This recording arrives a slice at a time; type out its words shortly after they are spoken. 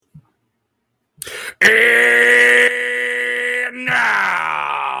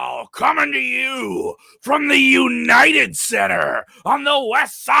coming to you from the United Center on the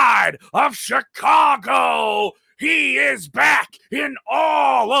west side of Chicago. He is back in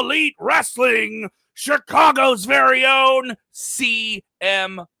All Elite Wrestling, Chicago's very own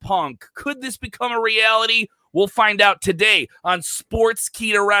CM Punk. Could this become a reality? We'll find out today on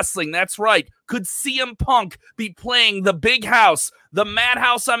Sportskeeda Wrestling. That's right. Could CM Punk be playing the big house, the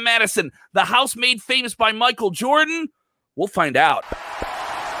madhouse on Madison, the house made famous by Michael Jordan? We'll find out.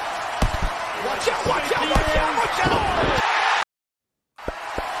 Watch out, watch out, watch out, watch out!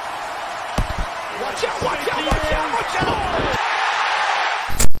 Watch out, watch out, watch out, watch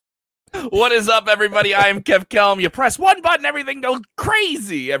out! What is up, everybody? I am Kev Kelm. You press one button, everything goes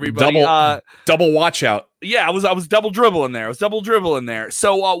crazy, everybody. Double watch out. Yeah, I was double dribbling there.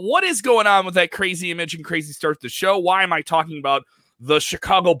 So what is going on with that crazy image and crazy start to the show? Why am I talking about the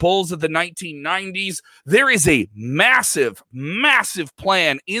Chicago Bulls of the 1990s? There is a massive, massive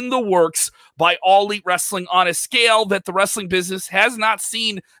plan in the works by All Elite Wrestling on a scale that the wrestling business has not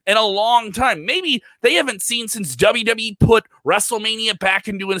seen in a long time. Maybe they haven't seen since WWE put WrestleMania back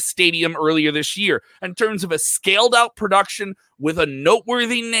into a stadium earlier this year. In terms of a scaled out production with a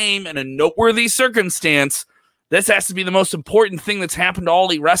noteworthy name and a noteworthy circumstance, this has to be the most important thing that's happened to All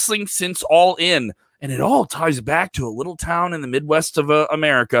Elite Wrestling since All In. And it all ties back to a little town in the Midwest of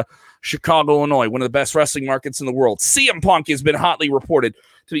America, Chicago, Illinois, one of the best wrestling markets in the world. CM Punk has been hotly reported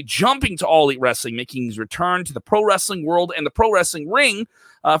to be jumping to All Elite Wrestling, making his return to the pro wrestling world and the pro wrestling ring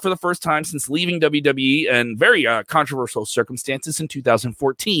for the first time since leaving WWE in very controversial circumstances in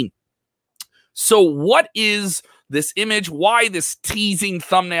 2014. So what is this image? Why this teasing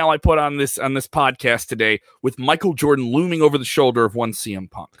thumbnail I put on this podcast today with Michael Jordan looming over the shoulder of one CM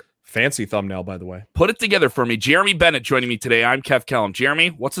Punk? Fancy thumbnail, by the way. Put it together for me. Jeremy Bennett joining me today. I'm Kev Kelm. Jeremy,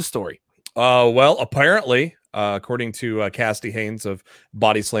 what's the story? Well, apparently, according to Cassidy Haynes of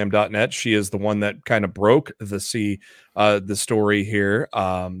Bodyslam.net, she is the one that kind of broke the story here.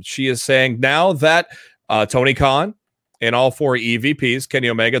 She is saying now that Tony Khan and all four EVPs, Kenny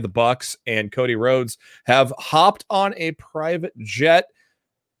Omega, the Bucks, and Cody Rhodes, have hopped on a private jet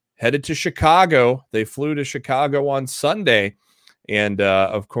headed to Chicago. They flew to Chicago on Sunday. And,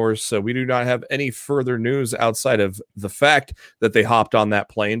 of course, we do not have any further news outside of the fact that they hopped on that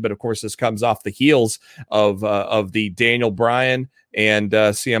plane. But, of course, this comes off the heels of the Daniel Bryan and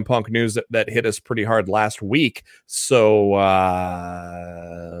CM Punk news that hit us pretty hard last week. So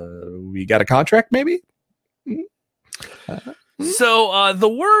we got a contract, maybe? So the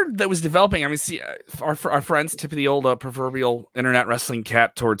word that was developing, I mean, see, our friends, tip of the old proverbial internet wrestling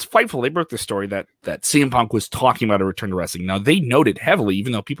cat towards Fightful, they broke the story that CM Punk was talking about a return to wrestling. Now, they noted heavily,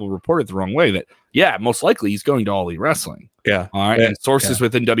 even though people reported the wrong way, that, yeah, most likely he's going to All Elite Wrestling. Yeah. All right. Yeah. And sources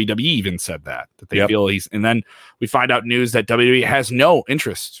within WWE even said that they feel he's, and then we find out news that WWE has no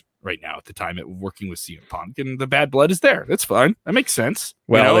interest right now at the time at working with CM Punk, and the bad blood is there. That's fine. That makes sense.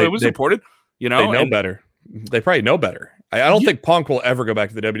 Well, it was reported, they know better. They probably know better. I don't think Punk will ever go back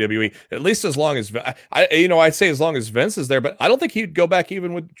to the WWE, at least as long as I'd say as long as Vince is there, but I don't think he'd go back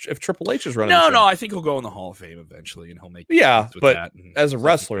even if Triple H is running. No, I think he'll go in the Hall of Fame eventually, and he'll make but as a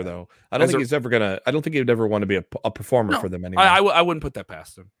wrestler though, I don't think he's ever gonna. I don't think he'd ever want to be a performer for them anymore. I wouldn't put that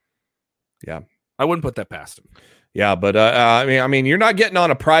past him. Yeah, I wouldn't put that past him. Yeah, but I mean, you're not getting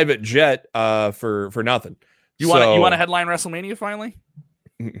on a private jet for nothing. You want to headline WrestleMania finally?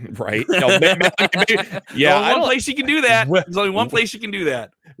 Right. No, maybe, yeah. There's one place you can do that. There's only one place you can do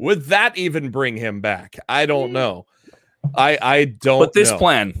that. Would that even bring him back? I don't know. I don't know. But this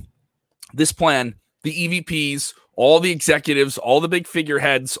plan, the EVPs, all the executives, all the big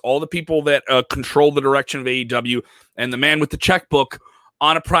figureheads, all the people that control the direction of AEW, and the man with the checkbook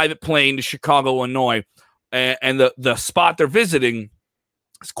on a private plane to Chicago, Illinois, and the spot they're visiting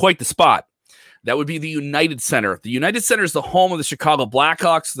is quite the spot. That would be the United Center. The United Center is the home of the Chicago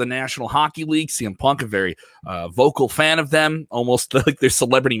Blackhawks, the National Hockey League. CM Punk, a very vocal fan of them, almost like their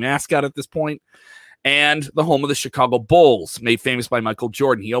celebrity mascot at this point. And the home of the Chicago Bulls, made famous by Michael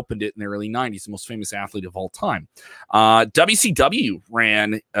Jordan. He opened it in the early 90s, the most famous athlete of all time. WCW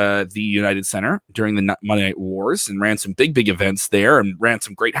ran the United Center during the Monday Night Wars and ran some big events there and ran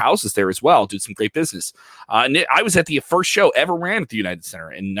some great houses there as well, did some great business. And I was at the first show ever ran at the United Center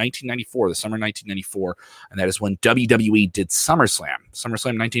in 1994, the summer 1994, and that is when WWE did SummerSlam.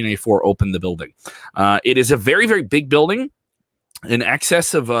 SummerSlam 1994 opened the building. It is a very, very big building. In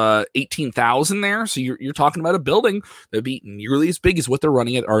excess of 18,000 there. So you're talking about a building that would be nearly as big as what they're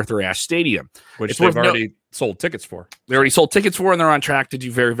running at Arthur Ashe Stadium. Which they've already sold tickets for. They already sold tickets for, and they're on track to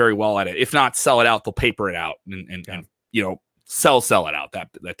do very, very well at it. If not sell it out, they'll paper it out and sell it out,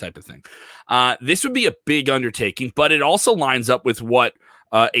 that type of thing. This would be a big undertaking, but it also lines up with what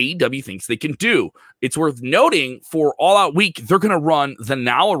AEW thinks they can do. It's worth noting for All Out Week, they're going to run the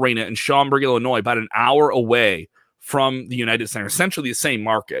Now Arena in Schaumburg, Illinois, about an hour away from the United Center, essentially the same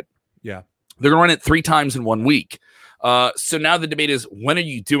market. Yeah. They're going to run it 3 times in 1 week. So now the debate is, when are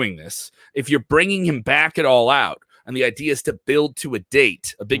you doing this? If you're bringing him back at All Out, and the idea is to build to a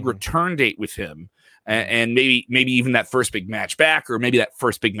date, a big return date with him, and maybe even that first big match back, or maybe that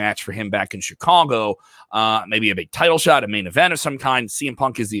first big match for him back in Chicago, maybe a big title shot, a main event of some kind. CM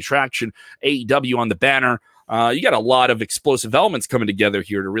Punk is the attraction, AEW on the banner. You got a lot of explosive elements coming together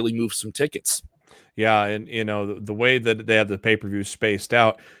here to really move some tickets. Yeah, and the way that they have the pay-per-view spaced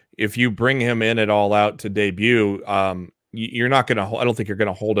out, if you bring him in at All Out to debut, you're not going to, I don't think you're going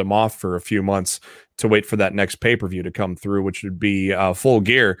to hold him off for a few months to wait for that next pay-per-view to come through, which would be Full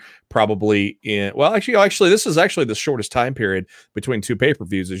Gear, probably actually, this is actually the shortest time period between 2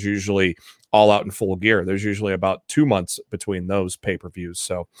 pay-per-views is usually All Out and Full Gear. There's usually about 2 months between those pay-per-views.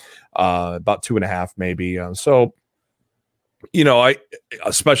 So about 2.5 maybe. A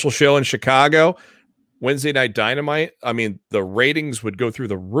special show in Chicago, Wednesday Night Dynamite. I mean, the ratings would go through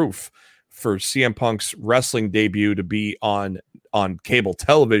the roof for CM Punk's wrestling debut to be on cable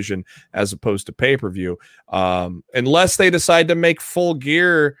television as opposed to pay-per-view, unless they decide to make Full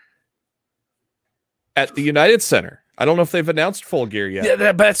Gear at the United Center. I don't know if they've announced Full Gear yet.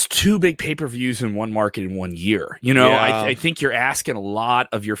 Yeah, that's 2 big pay-per-views in one market in 1 year. I think you're asking a lot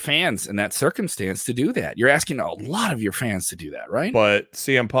of your fans in that circumstance to do that. You're asking a lot of your fans to do that, right? But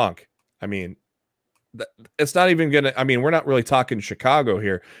CM Punk, I mean, it's not even going to, I mean, we're not really talking Chicago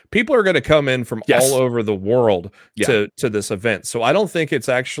here. People are going to come in from all over the world to this event. So I don't think it's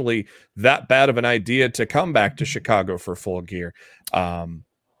actually that bad of an idea to come back to Chicago for Full Gear.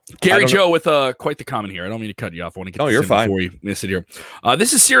 Gary Joe with quite the comment here. I don't mean to cut you off. I want to get you're fine before you miss it here.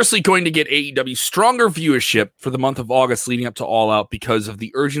 This is seriously going to get AEW stronger viewership for the month of August leading up to All Out because of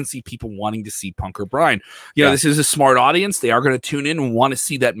the urgency people wanting to see Punk or Bryan. This is a smart audience. They are going to tune in and want to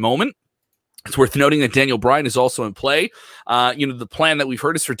see that moment. It's worth noting that Daniel Bryan is also in play. The plan that we've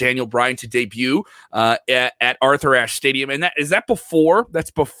heard is for Daniel Bryan to debut at Arthur Ashe Stadium. And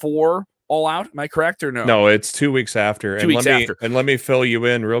that's before All Out. Am I correct or no? No, it's 2 weeks after. And let me fill you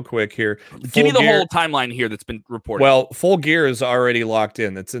in real quick here. Give me the whole timeline here that's been reported. Well, Full Gear is already locked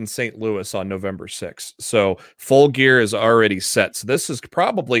in. It's in St. Louis on November 6th. So Full Gear is already set. So this is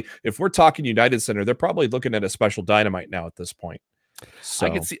probably, if we're talking United Center, they're probably looking at a special Dynamite now at this point. So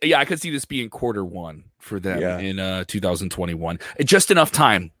I could see this being Q1 for them in 2021. Just enough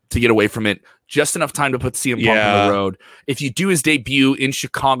time to get away from it. Just enough time to put CM Punk on the road. If you do his debut in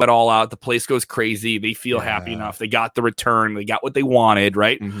Chicago at All Out, the place goes crazy. They feel happy enough. They got the return. They got what they wanted,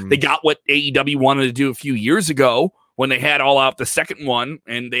 right? Mm-hmm. They got what AEW wanted to do a few years ago when they had All Out, the second one,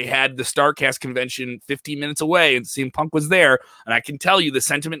 and they had the StarCast convention 15 minutes away, and CM Punk was there. And I can tell you the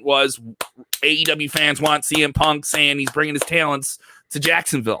sentiment was AEW fans want CM Punk saying he's bringing his talents to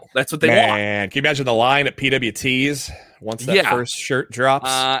Jacksonville. That's what they want. Can you imagine the line at PWT's once that first shirt drops?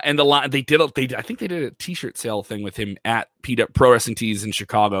 And the line I think they did a T-shirt sale thing with him at Pro Wrestling Tees in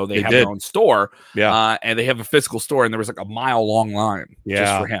Chicago. They have their own store, and they have a physical store, and there was like a mile-long line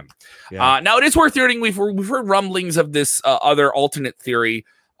just for him. Yeah. Now it is worth noting we've heard rumblings of this other alternate theory.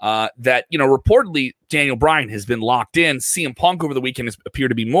 That reportedly Daniel Bryan has been locked in. CM Punk over the weekend has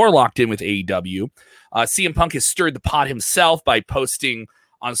appeared to be more locked in with AEW. CM Punk has stirred the pot himself by posting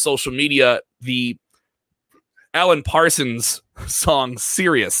on social media the Alan Parsons song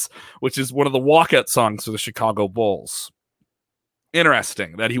 "Serious," which is one of the walkout songs for the Chicago Bulls.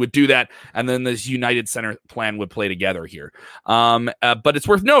 Interesting that he would do that, and then this United Center plan would play together here. But it's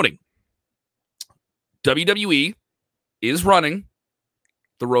worth noting WWE is running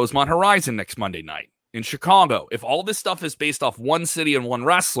the Rosemont Horizon next Monday night in Chicago. If all this stuff is based off one city and one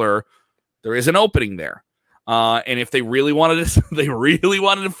wrestler, there is an opening there. And if they really wanted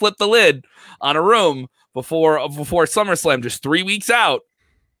to flip the lid on a room before SummerSlam, just 3 weeks out,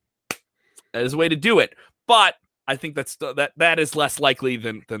 that is a way to do it. But I think that is less likely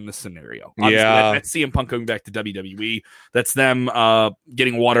than the scenario. Obviously, that's CM Punk going back to WWE. That's them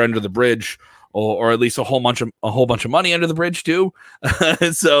getting water under the bridge. Or at least a whole bunch of money under the bridge too.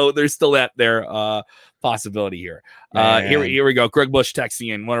 So there's still that there possibility here. Here we go. Greg Bush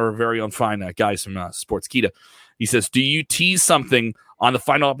texting in, one of our very own fine guys from Sportskeeda. He says, "Do you tease something on the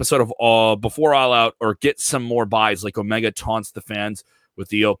final episode of Before All Out, or get some more buys like Omega taunts the fans with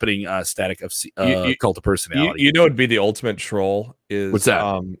the opening static of Cult of Personality?" It'd be the ultimate troll is what's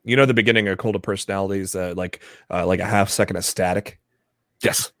that? The beginning of Cult of Personalities, like a half second of static.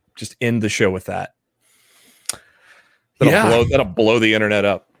 Yes. Just end the show with that. That'll blow the internet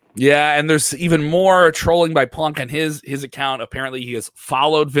up. Yeah, and there's even more trolling by Punk on his account. Apparently, he has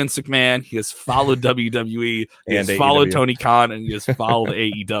followed Vince McMahon, he has followed WWE, he has followed AEW. Tony Khan, and he has followed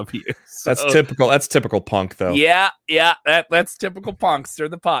AEW. So, That's typical. That's typical Punk, though. yeah, that's typical Punk. Stir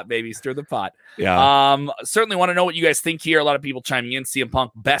the pot, baby, stir the pot. Yeah. Certainly want to know what you guys think here. A lot of people chiming in. CM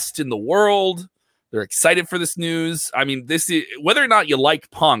Punk best in the world. They're excited for this news. I mean, this is whether or not you like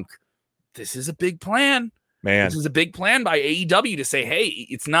Punk. This is a big plan. Man. This is a big plan by AEW to say, hey,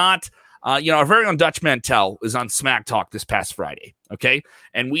 it's not, our very own Dutch Mantel is on Smack Talk this past Friday, okay?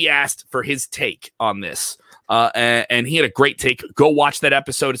 And we asked for his take on this, and he had a great take. Go watch that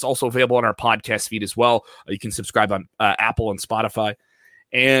episode. It's also available on our podcast feed as well. You can subscribe on Apple and Spotify.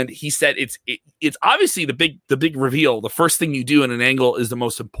 And he said it's obviously the big reveal. The first thing you do in an angle is the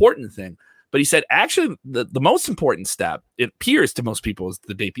most important thing. But he said, actually, the most important step, it appears to most people, is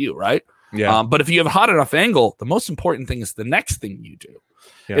the debut, right? Yeah. But if you have a hot enough angle, the most important thing is the next thing you do.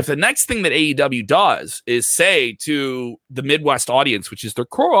 Yeah. If the next thing that AEW does is say to the Midwest audience, which is their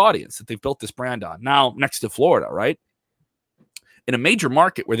core audience that they've built this brand on, now next to Florida, right? In a major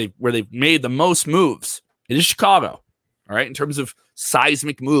market where they've made the most moves, it is Chicago, all right, in terms of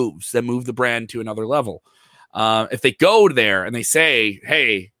seismic moves that move the brand to another level. If they go there and they say,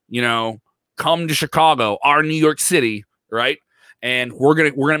 hey, come to Chicago, our New York City, right? And we're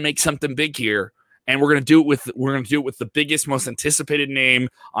gonna make something big here, and we're gonna do it with the biggest, most anticipated name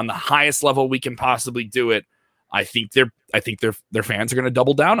on the highest level we can possibly do it. I think their fans are gonna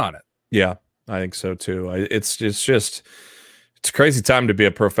double down on it. Yeah, I think so too. It's a crazy time to be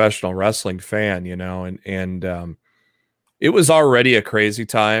a professional wrestling fan, and it was already a crazy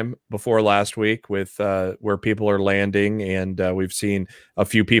time before last week with where people are landing, and we've seen a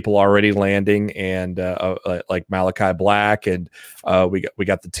few people already landing, and like Malachi Black, and we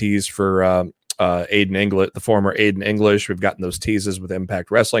got the tease for Aiden English, the former Aiden English. We've gotten those teases with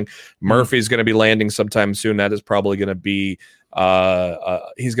Impact Wrestling. Murphy's going to be landing sometime soon. That is probably going to be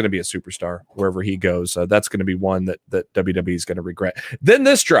he's going to be a superstar wherever he goes. That's going to be one that WWE is going to regret. Then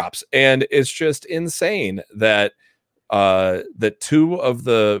this drops, and it's just insane that two of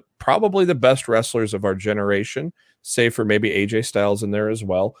the probably the best wrestlers of our generation, save for maybe AJ Styles in there as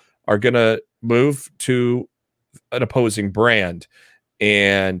well, are going to move to an opposing brand.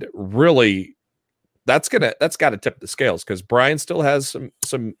 And really, that's got to tip the scales, because Brian still has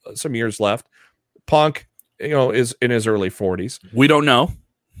some years left. Punk, is in his early 40s. We don't know.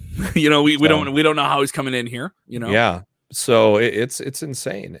 we don't know how he's coming in here. Yeah. So it's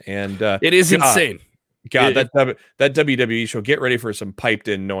insane, and it is insane. God, that WWE show, get ready for some piped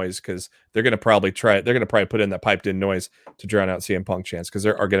in noise, because they're going to probably put in that piped in noise to drown out CM Punk chants, because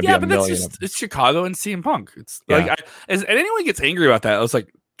there are going to be a million of them. It's Chicago and CM Punk. It's like, and anyone gets angry about that, I was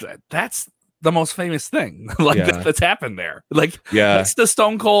like, that's the most famous thing that's happened there. That's the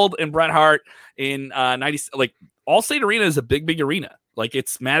Stone Cold and Bret Hart in 90. Like, Allstate Arena is a big arena. Like,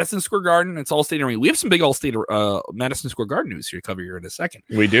 it's Madison Square Garden. It's Allstate Arena. We have some big Allstate Madison Square Garden news here to cover here in a second.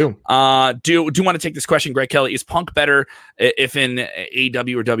 We do. Do want to take this question, Greg Kelly? Is Punk better if in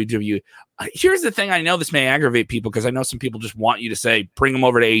AEW or WWE? Here's the thing. I know this may aggravate people, because I know some people just want you to say, bring them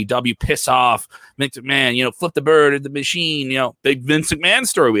over to AEW, piss off Vince McMahon, flip the bird at the machine, big Vince McMahon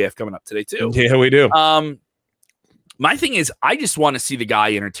story we have coming up today too. Yeah, we do. My thing is, I just want to see the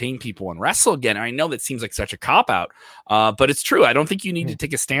guy entertain people and wrestle again. I know that seems like such a cop-out, but it's true. I don't think you need to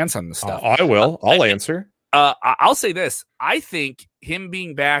take a stance on this stuff. I will. I'll answer. I'll say this. I think him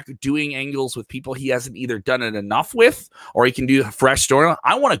being back doing angles with people he hasn't either done it enough with, or he can do a fresh story.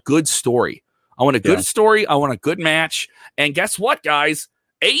 I want a good story. I want a good story. I want a good match. And guess what, guys?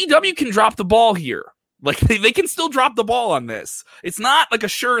 AEW can drop the ball here. Like, they can still drop the ball on this. It's not like a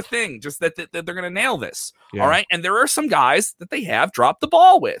sure thing, just that they're going to nail this. Yeah. All right. And there are some guys that they have dropped the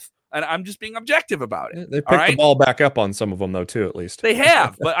ball with. And I'm just being objective about it. They picked the ball back up on some of them, though, too, at least. They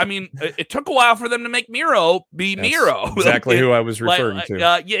have. But, I mean, it took a while for them to make Miro be Miro. Exactly who I was referring to.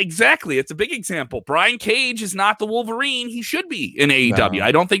 Yeah, exactly. It's a big example. Brian Cage is not the Wolverine he should be in AEW. No.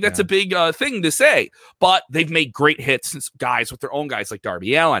 I don't think that's a big thing to say. But they've made great hits, guys, with their own guys like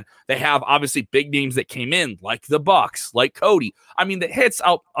Darby Allin. They have, obviously, big names that came in, like the Bucks, like Cody. I mean, the hits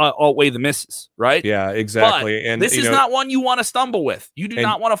outweigh the misses, right? Yeah, exactly. But and this is not one you want to stumble with. You do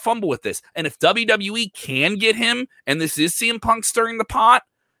not want to fumble with this. And if WWE can get him, and this is CM Punk stirring the pot,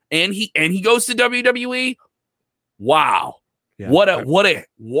 and he goes to WWE, wow. Yeah. What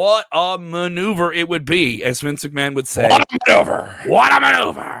a maneuver it would be, as Vince McMahon would say. What a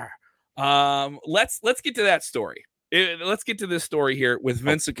maneuver. Let's get to that story. Let's get to this story here with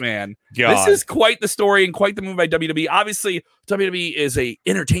Vince McMahon. God. This is quite the story and quite the move by WWE. Obviously, WWE is a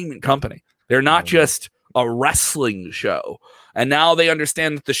entertainment company. They're not just a wrestling show. And now they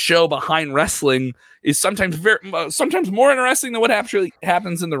understand that the show behind wrestling is sometimes sometimes more interesting than what actually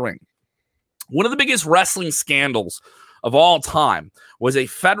happens in the ring. One of the biggest wrestling scandals of all time was a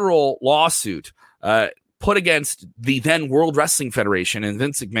federal lawsuit put against the then World Wrestling Federation and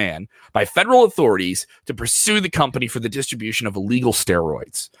Vince McMahon by federal authorities to pursue the company for the distribution of illegal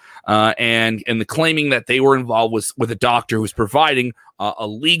steroids. And the claiming that they were involved with a doctor who was providing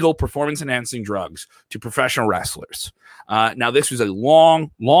illegal performance-enhancing drugs to professional wrestlers. Now, this was a long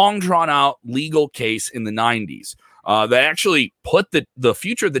drawn-out legal case in the 90s that actually put the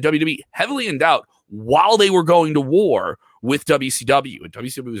future of the WWE heavily in doubt while they were going to war with WCW. And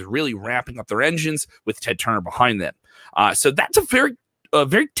WCW was really ramping up their engines with Ted Turner behind them. So that's a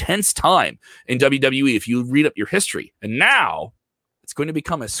very tense time in WWE if you read up your history. And now it's going to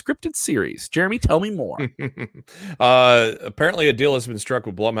become a scripted series. Jeremy, tell me more. Apparently a deal has been struck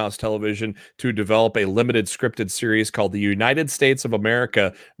with Blumhouse Television to develop a limited scripted series called The United States of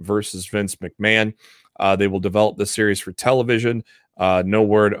America versus Vince McMahon. They will develop the series for television. No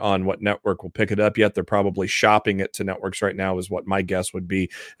word on what network will pick it up yet. They're probably shopping it to networks right now is what my guess would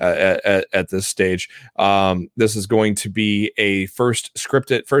be at this stage. This is going to be a first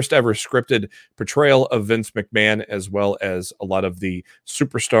ever scripted portrayal of Vince McMahon, as well as a lot of the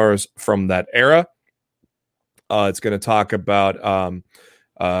superstars from that era. It's going to talk about,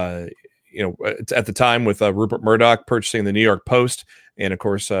 at the time with Rupert Murdoch purchasing the New York Post, and of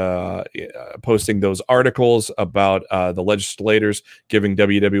course, posting those articles about the legislators giving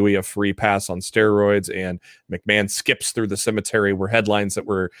WWE a free pass on steroids, and McMahon skips through the cemetery were headlines that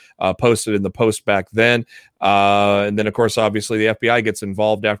were posted in the Post back then. And then, of course, obviously the FBI gets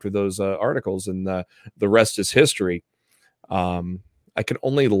involved after those articles, and the rest is history. I can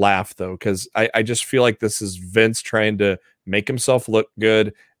only laugh, though, because I just feel like this is Vince trying to make himself look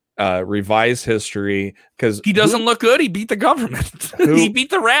good, revise history, because he doesn't look good. He beat the government. He beat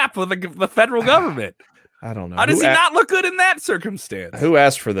the rap with the federal government. I don't know. How does he not look good in that circumstance? Who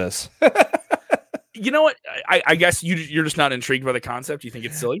asked for this? You know what? I guess you're just not intrigued by the concept. You think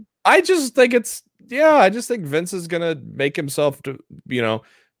it's silly? I just think Vince is gonna make himself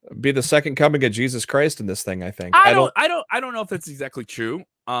be the second coming of Jesus Christ in this thing. I think. I don't know if that's exactly true.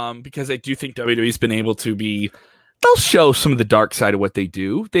 Because I do think WWE's been able to be. They'll show some of the dark side of what they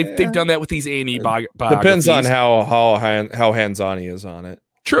do. They've done that with these A&E biographies. Depends on how hands-on he is on it.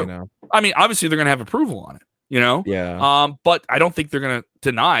 True. I mean, obviously they're going to have approval on it. Yeah. But I don't think they're going to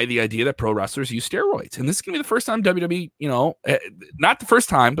deny the idea that pro wrestlers use steroids. And this is going to be the first time WWE, not the first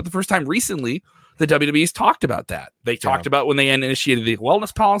time, but the first time recently the WWE's talked about that. They talked about when they initiated the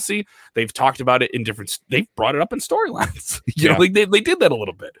wellness policy. They've talked about it in they've brought it up in storylines. They did that a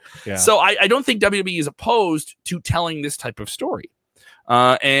little bit. Yeah. So I don't think WWE is opposed to telling this type of story.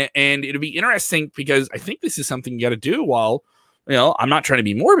 And it'll be interesting because I think this is something you got to do while, I'm not trying to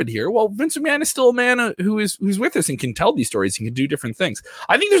be morbid here. Well, Vince McMahon is still a man who's with us and can tell these stories and can do different things.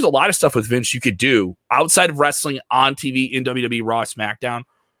 I think there's a lot of stuff with Vince you could do outside of wrestling on TV in WWE, Raw, SmackDown,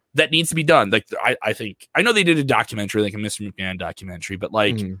 that needs to be done. Like I know they did a documentary, like a Mr. McMahon documentary, but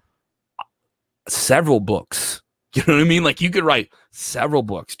several books. You know what I mean? Like you could write several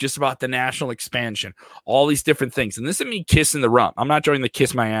books just about the national expansion, all these different things. And this isn't me kissing the rump. I'm not joining the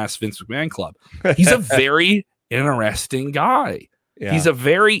Kiss My Ass Vince McMahon club. He's a very interesting guy. Yeah. He's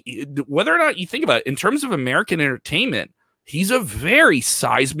whether or not you think about it in terms of American entertainment, he's a very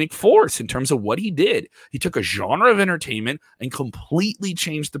seismic force in terms of what he did. He took a genre of entertainment and completely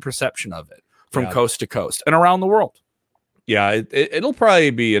changed the perception of it from coast to coast and around the world. Yeah, it'll probably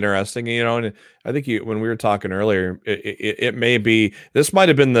be interesting, and I think when we were talking earlier, it may be, this might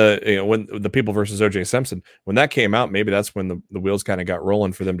have been when the People versus O.J. Simpson, when that came out, maybe that's when the wheels kind of got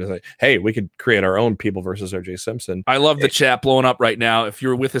rolling for them to say, hey, we could create our own People versus O.J. Simpson. I love the chat blowing up right now. If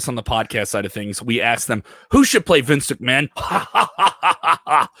you're with us on the podcast side of things, we asked them, who should play Vince McMahon?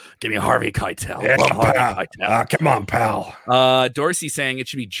 Give me Harvey Keitel. Yeah, come on, pal. Dorsey saying it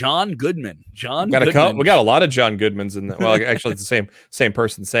should be John Goodman. We got a lot of John Goodmans in Well, actually, it's the same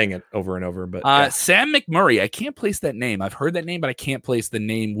person saying it over and over. But Sam McMurray, I can't place that name. I've heard that name, but I can't place the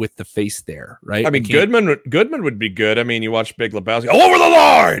name with the face there. Right? I mean, Goodman would be good. I mean, you watch Big Lebowski, all over the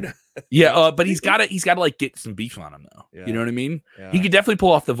Lord. Yeah, but he's got to like get some beef on him though. Yeah. You know what I mean? Yeah. He could definitely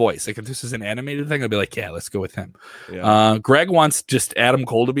pull off the voice. Like if this is an animated thing, I'd be like, yeah, let's go with him. Yeah. Greg wants just Adam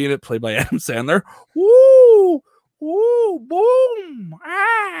Cole to be in it, played by Adam Sandler. Woo! Ooh, boom!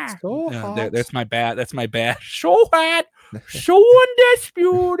 Ah! So that's my bad. That's my bad. So hot. So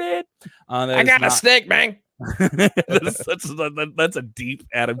undisputed. I got a snake, man. That's a deep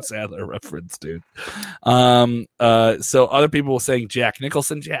Adam Sandler reference, dude. So other people were saying Jack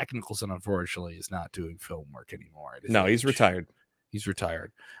Nicholson. Jack Nicholson, unfortunately, is not doing film work anymore. No, he's retired. He's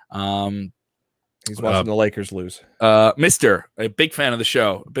retired. He's watching the Lakers lose. Mr. A big fan of the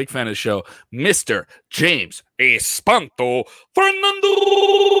show. Mr. James Espanto Fernando.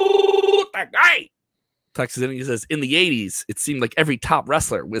 That guy. Texas in, he says, in the 80s, it seemed like every top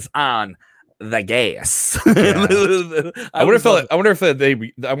wrestler was on the gas. Yeah. I wonder if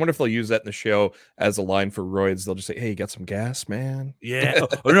they'll use that in the show as a line for roids. They'll just say, "Hey, you got some gas, man?" Yeah.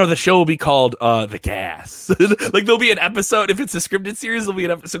 Or no, the show will be called The Gas. Like there'll be an episode, if it's a scripted series, there'll be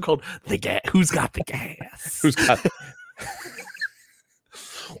an episode called The Gas. Who's got the gas? Who's got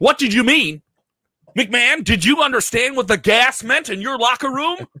What did you mean? McMahon, did you understand what the gas meant in your locker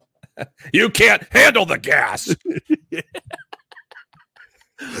room? You can't handle the gas.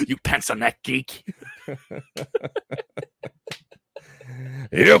 You pencil neck geek.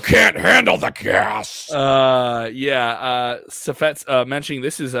 You can't handle the gas. Safet's mentioning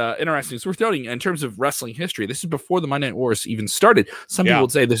this is interesting. It's worth noting in terms of wrestling history. This is before the Monday Night Wars even started. Some people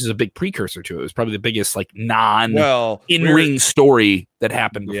would say this is a big precursor to it. It was probably the biggest in-ring story that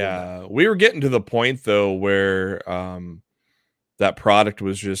happened before that. We were getting to the point though where that product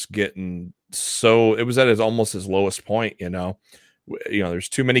was just getting so it was at almost its lowest point, there's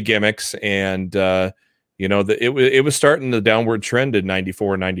too many gimmicks and it was starting the downward trend in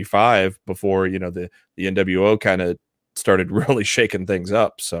 94 and 95 before the NWO kind of started really shaking things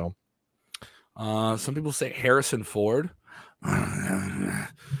up. So some people say Harrison Ford.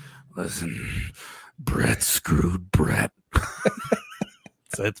 Listen, Brett screwed Brett.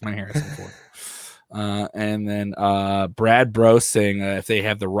 So that's my Harrison Ford. And then Brad Bros saying if they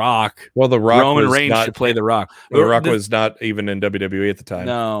have The Rock, Roman Reigns should play The Rock. The Rock was not even in WWE at the time.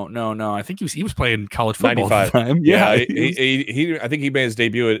 No. I think he was playing college football 95. at the time. Yeah, he I think he made his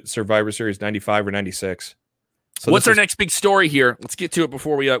debut at Survivor Series 95 or 96. So what's our next big story here? Let's get to it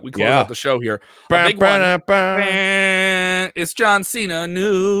before we close out the show here. It's John Cena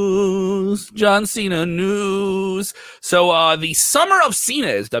news. So the summer of Cena,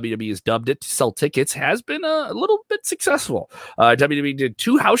 as WWE has dubbed it, to sell tickets has been a little bit successful. WWE did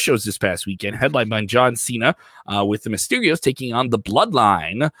 2 house shows this past weekend, headlined by John Cena with the Mysterios taking on the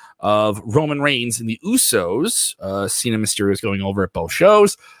Bloodline of Roman Reigns and the Usos. Cena Mysterios going over at both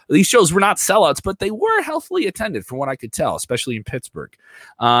shows. These shows were not sellouts, but they were healthily attended from what I could tell, especially in Pittsburgh.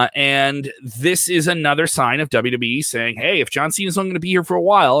 And this is another sign of WWE saying, hey, if John Cena's only going to be here for a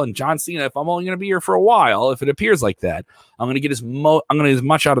while, and John Cena, if I'm only going to be here for a while, if it appears like that, I'm going to get as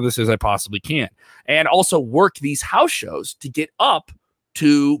much out of this as I possibly can. And also work these house shows to get up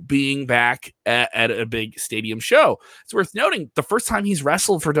to being back at a big stadium show. It's worth noting the first time he's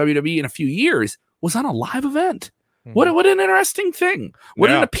wrestled for WWE in a few years was on a live event. What an interesting thing.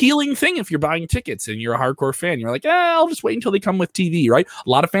 What an appealing thing if you're buying tickets and you're a hardcore fan. You're like, I'll just wait until they come with TV, right? A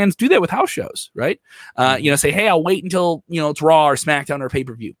lot of fans do that with house shows, right? Say, hey, I'll wait until, it's Raw or SmackDown or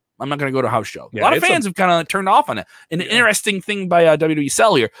pay-per-view. I'm not going to go to a house show. A lot of fans have kind of turned off on it. An interesting thing by WWE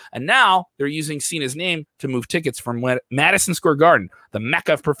Sell here. And now they're using Cena's name to move tickets from Madison Square Garden, the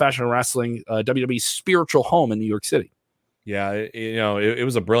mecca of professional wrestling, WWE's spiritual home in New York City. Yeah, it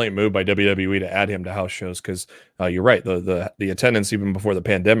was a brilliant move by WWE to add him to house shows because you're right. The attendance even before the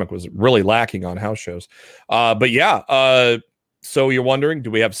pandemic was really lacking on house shows. So you're wondering, do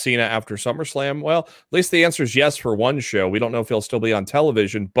we have Cena after SummerSlam? Well, at least the answer is yes for one show. We don't know if he'll still be on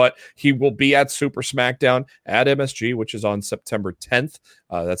television, but he will be at Super SmackDown at MSG, which is on September 10th.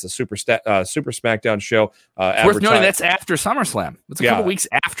 That's a Super SmackDown show. Worth noting that's after SummerSlam. It's a couple weeks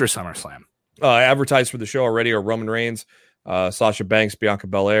after SummerSlam. Advertised for the show already are Roman Reigns, Sasha Banks, Bianca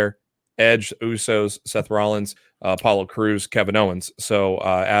Belair, Edge, Usos, Seth Rollins, Apollo Crews, Kevin Owens. So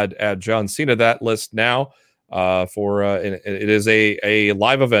add John Cena to that list now. It is a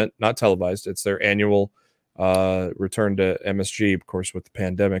live event, not televised. It's their annual return to MSG, of course, with the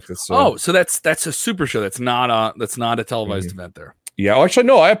pandemic. So that's a super show. That's not a televised event there. Yeah, actually,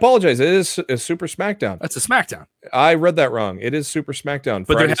 no, I apologize. It is a Super SmackDown. That's a SmackDown. I read that wrong. It is Super SmackDown.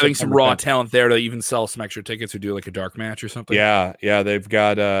 But they're having some Raw talent there to even sell some extra tickets or do like a dark match or something. Yeah. They've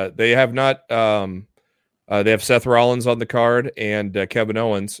got. They have not. They have Seth Rollins on the card and Kevin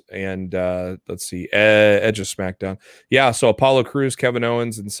Owens and let's see, Edge of SmackDown. Yeah, so Apollo Crews, Kevin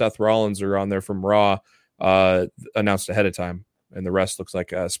Owens, and Seth Rollins are on there from Raw, announced ahead of time, and the rest looks like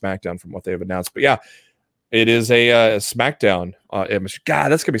SmackDown from what they've announced. But yeah. It is a SmackDown. God,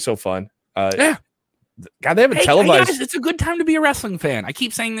 that's gonna be so fun. God, they haven't Hey televised. guys, it's a good time to be a wrestling fan. I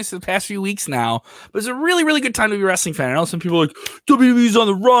keep saying this for the past few weeks now, but it's a really, really good time to be a wrestling fan. I know some people are like, WWE's on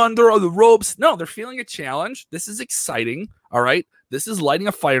the run, they're on the ropes. No, they're feeling a challenge. This is exciting. All right. This is lighting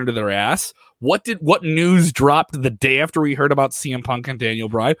a fire into their ass. What news dropped the day after we heard about CM Punk and Daniel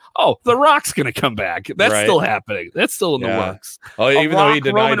Bryan? Oh, The Rock's gonna come back. That's still happening. That's still in the works. Oh, even though he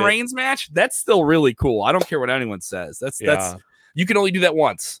denied Roman Reigns match, that's still really cool. I don't care what anyone says. That's you can only do that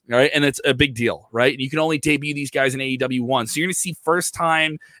once, right? And it's a big deal, right? You can only debut these guys in AEW once. So you're going to see first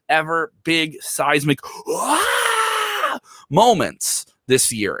time ever big seismic moments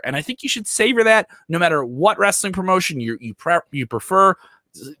this year. And I think you should savor that no matter what wrestling promotion you prefer.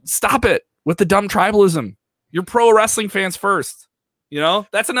 Stop it with the dumb tribalism. You're pro wrestling fans first. You know,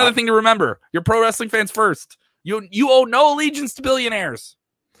 that's another thing to remember. You're pro wrestling fans first. You owe no allegiance to billionaires.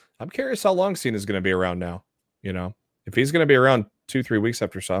 I'm curious how long Cena's going to be around now, you know? If he's going to be around 2-3 weeks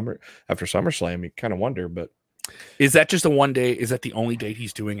after SummerSlam, you kind of wonder. But is that just a one day? Is that the only date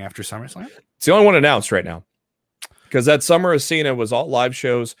he's doing after SummerSlam? It's the only one announced right now, because that Summer of Cena was all live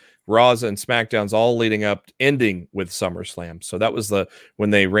shows, Raws and SmackDowns, all leading up, ending with SummerSlam. So that was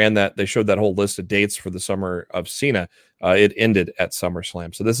when they ran that, they showed that whole list of dates for the Summer of Cena. It ended at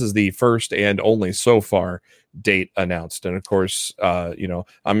SummerSlam. So this is the first and only so far date announced. And of course,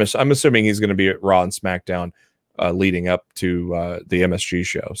 I'm assuming he's going to be at Raw and SmackDown leading up to the MSG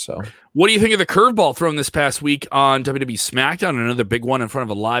show. So what do you think of the curveball thrown this past week on WWE SmackDown? Another big one in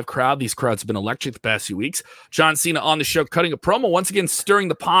front of a live crowd. These crowds have been electric the past few weeks. John Cena on the show cutting a promo, once again stirring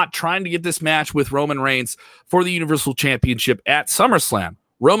the pot, trying to get this match with Roman Reigns for the Universal Championship at SummerSlam.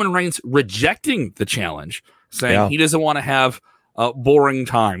 Roman Reigns rejecting the challenge, saying he doesn't want to have boring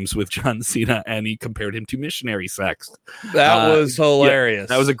times with John Cena, and he compared him to missionary sex. That was hilarious. Yeah,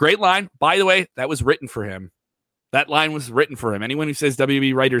 that was a great line. By the way, that was written for him. That line was written for him. Anyone who says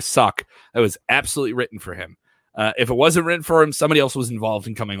WWE writers suck, that was absolutely written for him. If it wasn't written for him, somebody else was involved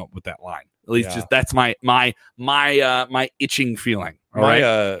in coming up with that line. At least just that's my itching feeling.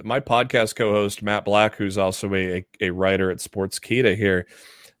 My podcast co-host Matt Black, who's also a writer at Sportskeeda here,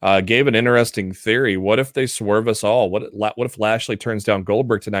 gave an interesting theory. What if they swerve us all? What if Lashley turns down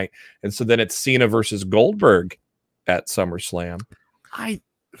Goldberg tonight, and so then it's Cena versus Goldberg at SummerSlam? I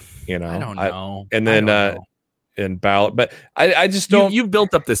don't know. And then and Balor, but I just don't. You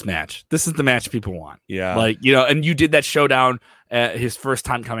built up this match. This is the match people want. Yeah, and you did that showdown his first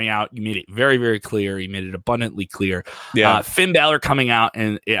time coming out. You made it very, very clear. You made it abundantly clear. Yeah, Finn Balor coming out,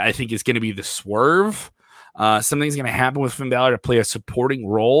 and I think is going to be the swerve. Something's going to happen with Finn Balor to play a supporting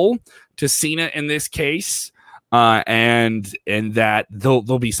role to Cena in this case. And that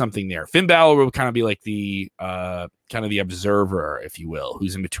there'll be something there. Finn Balor will kind of be like the kind of the observer, if you will,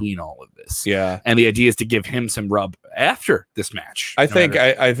 who's in between all of this. Yeah. And the idea is to give him some rub after this match. I think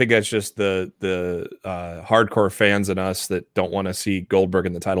that's just the hardcore fans in us that don't want to see Goldberg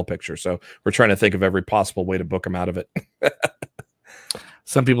in the title picture. So we're trying to think of every possible way to book him out of it.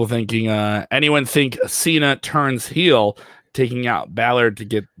 Some people thinking, anyone think Cena turns heel, taking out Balor to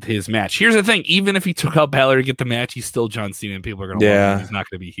get his match. Here's the thing. Even if he took out Balor to get the match, he's still John Cena and people are going to love him. He's not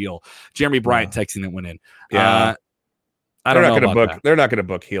going to be heel. Jeremy Bryant texting that went in. Yeah. I don't know about that. They're not going to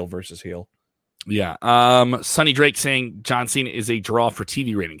book heel versus heel. Yeah. Sonny Drake saying John Cena is a draw for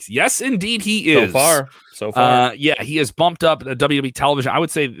TV ratings. Yes, indeed he is. So far. Yeah, he has bumped up WWE television. I would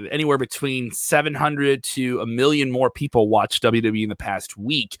say anywhere between 700 to 1 million more people watched WWE in the past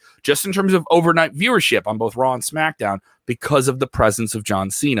week, just in terms of overnight viewership on both Raw and SmackDown because of the presence of John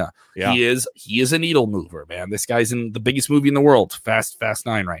Cena. Yeah. He is a needle mover, man. This guy's in the biggest movie in the world, Fast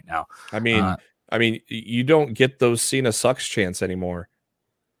 9 right now. I mean, you don't get those Cena sucks chants anymore.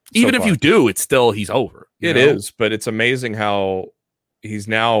 Even if you do, it's still he's over. It is, but it's amazing how he's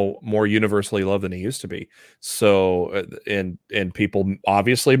now more universally loved than he used to be. So, and people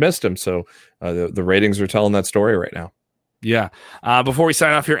obviously missed him. So the ratings are telling that story right now. Yeah. Before we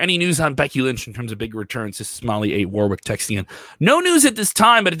sign off here, any news on Becky Lynch in terms of big returns? This is Molly A. Warwick texting in. No news at this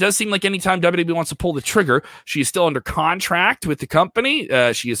time, but it does seem like anytime WWE wants to pull the trigger, she is still under contract with the company.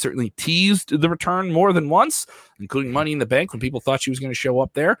 She has certainly teased the return more than once, including Money in the Bank when people thought she was going to show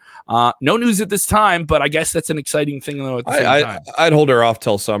up there. No news at this time, but I guess that's an exciting thing though. At the same time, I'd hold her off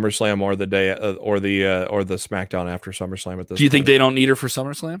till SummerSlam or the day or the SmackDown after SummerSlam. At this, do you think they don't need her for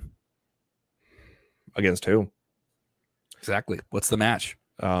SummerSlam? Against who? Exactly. What's the match?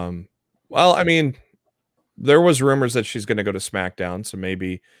 Well, I mean, there was rumors that she's going to go to SmackDown, so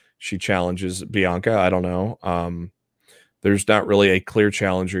maybe she challenges Bianca. I don't know. There's not really a clear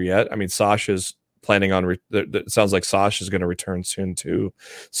challenger yet. I mean, Sasha's planning on. It sounds like Sasha's going to return soon too.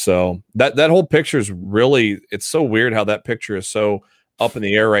 So that whole picture is really. It's so weird how that picture is so up in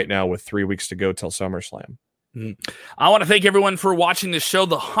the air right now with 3 weeks to go till SummerSlam. I want to thank everyone for watching this show,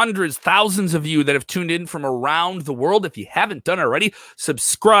 the hundreds, thousands of you that have tuned in from around the world. If you haven't done it already,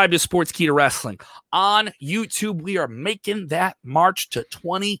 subscribe to Sportskeeda Wrestling on YouTube. We are making that march to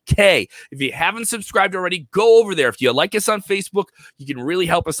 20K. If you haven't subscribed already, go over there. If you like us on Facebook, you can really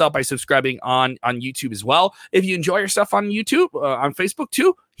help us out by subscribing on YouTube as well. If you enjoy your stuff on YouTube, on Facebook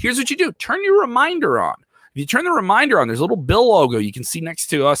too, here's what you do. Turn your reminder on. If you turn the reminder on, there's a little Bill logo you can see next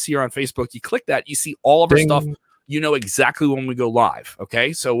to us here on Facebook. You click that, you see all of our stuff. You know exactly when we go live,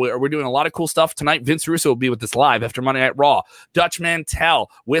 okay? So we're doing a lot of cool stuff tonight. Vince Russo will be with us live after Monday Night Raw. Dutch Mantel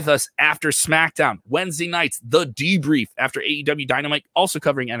with us after SmackDown. Wednesday nights, The Debrief after AEW Dynamite, also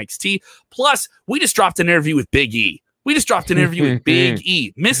covering NXT. Plus, we just dropped an interview with Big E. With Big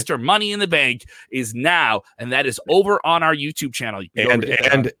E. Mr. Money in the Bank is now, and that is over on our YouTube channel.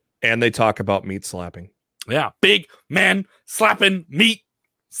 And they talk about meat slapping. Yeah, big man slapping meat.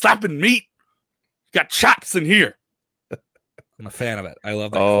 Got chops in here. I'm a fan of it. I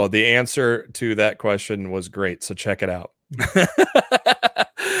love that. Oh, the answer to that question was great. So check it out.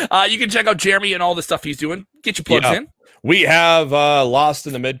 You can check out Jeremy and all the stuff he's doing. Get your plugs in. We have Lost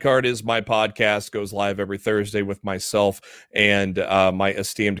in the Midcard is my podcast, goes live every Thursday with myself and my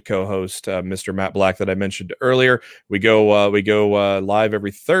esteemed co-host, Mr. Matt Black, that I mentioned earlier. We go live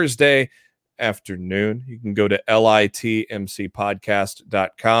every Thursday afternoon. You can go to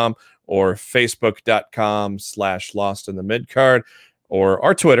litmcpodcast.com or facebook.com/Lost in the Midcard or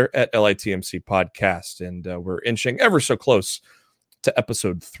our Twitter at LITMC Podcast. And we're inching ever so close to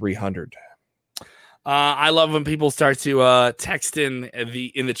episode 300. I love when people start to text in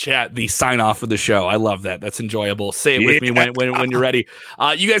the chat the sign off for the show. I love that. That's enjoyable. Say it with me when you're ready.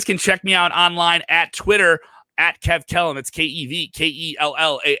 You guys can check me out online at Twitter at Kev Kellam. It's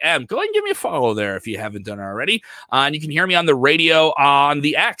KEVKELLAM. Go ahead and give me a follow there if you haven't done it already. And you can hear me on the radio on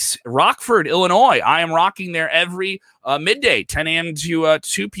the X, Rockford, Illinois. I am rocking there every midday, 10 a.m. to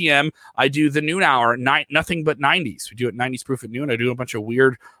 2 p.m. I do the noon hour, nothing but 90s. We do it 90s proof at noon. I do a bunch of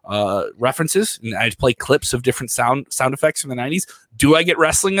weird references, and I play clips of different sound effects from the 90s. Do I get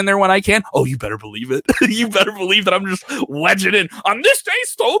wrestling in there when I can? Oh, you better believe it. You better believe that I'm just wedging in. On this day,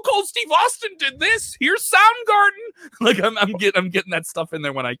 Stone Cold Steve Austin did this. Here's Soundgarden. Like I'm getting that stuff in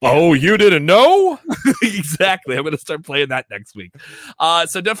there when I can. Oh, you didn't know? Exactly. I'm going to start playing that next week.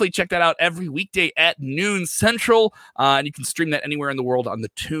 So definitely check that out every weekday at noon Central. And you can stream that anywhere in the world on the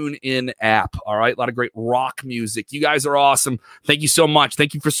TuneIn app. All right. A lot of great rock music. You guys are awesome. Thank you so much.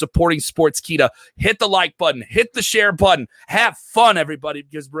 Thank you for supporting Sportskeeda. Hit the like button. Hit the share button. Have fun, everybody.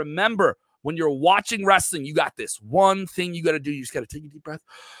 Because remember, when you're watching wrestling, you got this one thing you got to do. You just got to take a deep breath.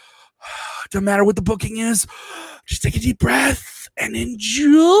 Don't matter what the booking is. Just take a deep breath and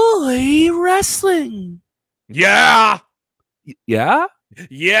enjoy wrestling. Yeah. Yeah?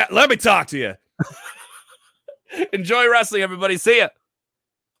 Yeah. Let me talk to you. Enjoy wrestling, everybody. See ya.